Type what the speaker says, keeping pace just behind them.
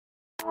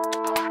And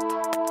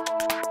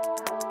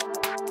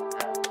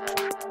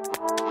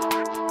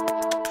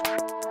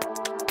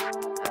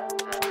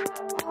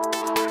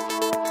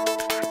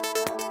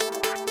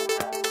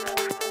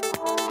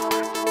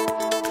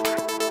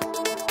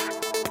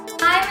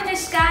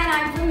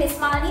I'm from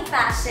MissMalini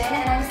Fashion,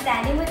 and I'm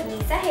standing with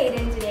Lisa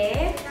Hayden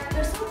today.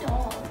 You're so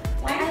tall.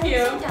 Why am I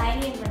so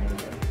tiny in front of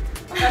you?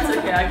 That's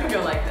okay, I can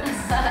go like this.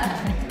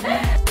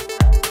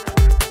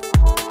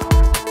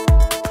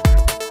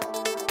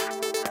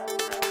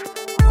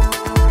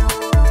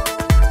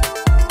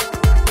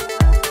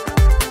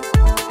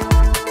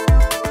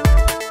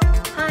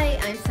 Hi,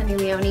 I'm Sunny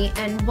Leone,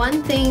 and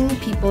one thing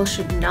people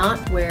should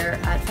not wear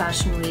at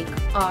Fashion Week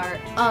are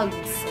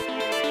Uggs.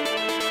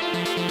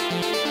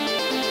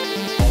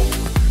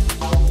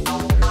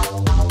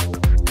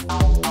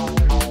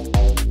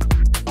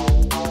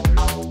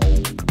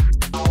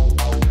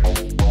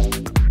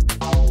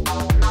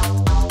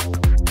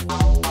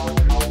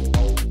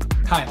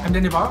 Hi, I'm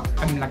Danny Bar.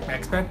 I'm a Lakmé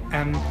expert,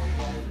 and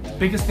the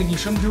biggest thing you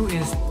shouldn't do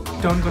is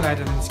don't go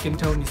lighter than your skin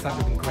tone. You start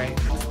looking grey.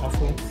 It's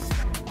awful.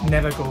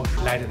 Never go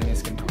lighter than your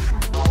skin tone.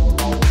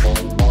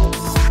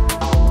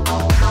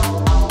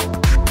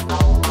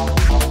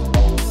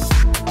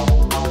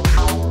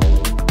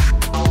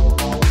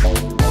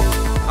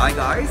 Hi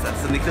guys,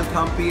 it's Nikhil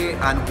Thampi,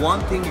 and one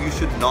thing you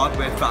should not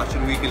wear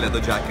Fashion Week is leather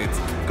jackets.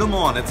 Come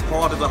on, it's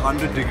hot, it's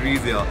 100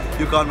 degrees here.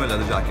 You can't wear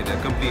leather jacket here.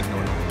 Complete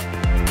no-no.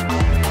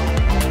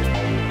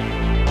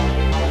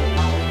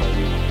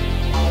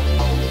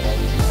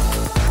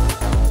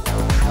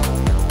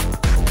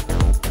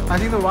 I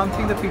think the one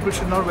thing that people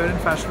should not wear in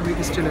Fashion Week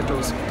is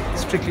stilettos.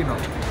 Strictly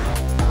not.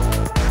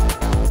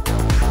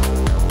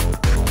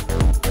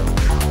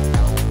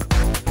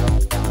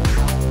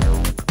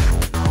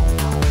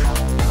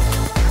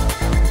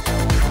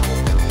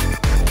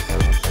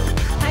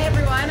 Hi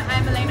everyone,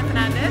 I'm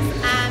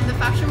and the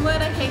fashion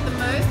word I hate the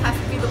most has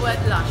to be the word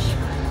lush.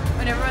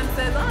 When everyone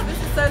says, oh,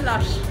 this is so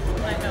lush,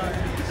 I know.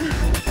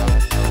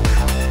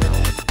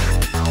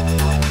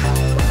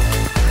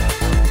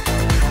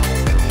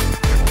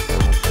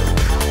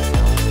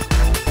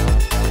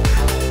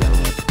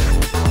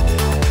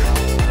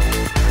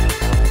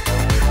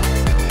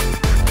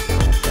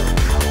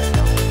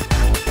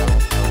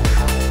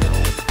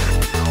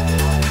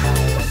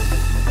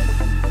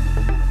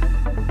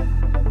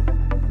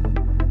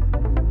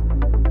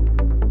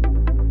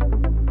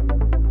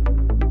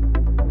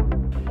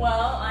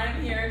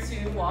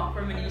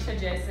 For Manisha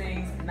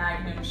Jaising's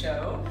Magnum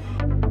show.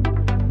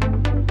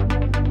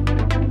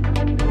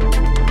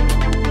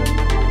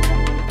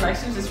 The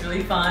collection is just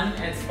really fun.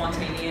 It's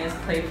spontaneous,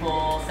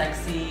 playful,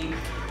 sexy,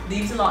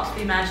 leaves a lot to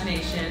the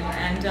imagination,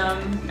 and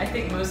I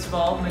think most of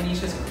all,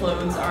 Manisha's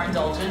clothes are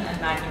indulgent,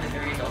 and Magnum is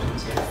very indulgent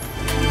too.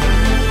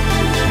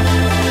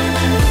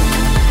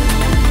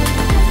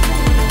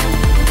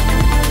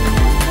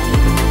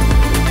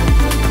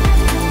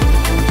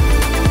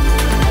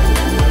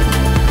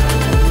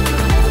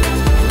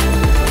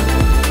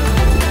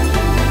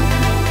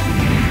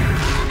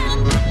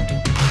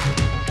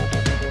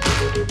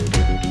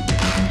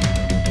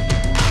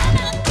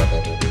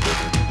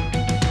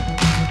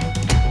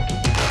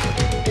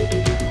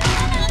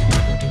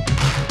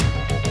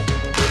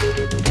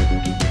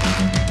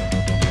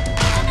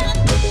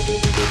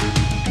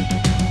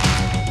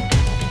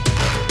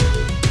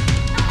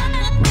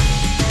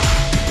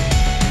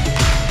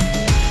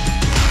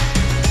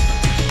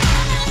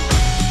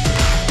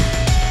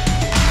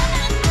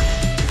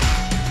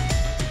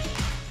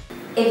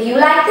 If you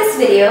like this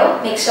video,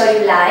 make sure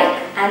you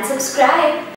like and subscribe.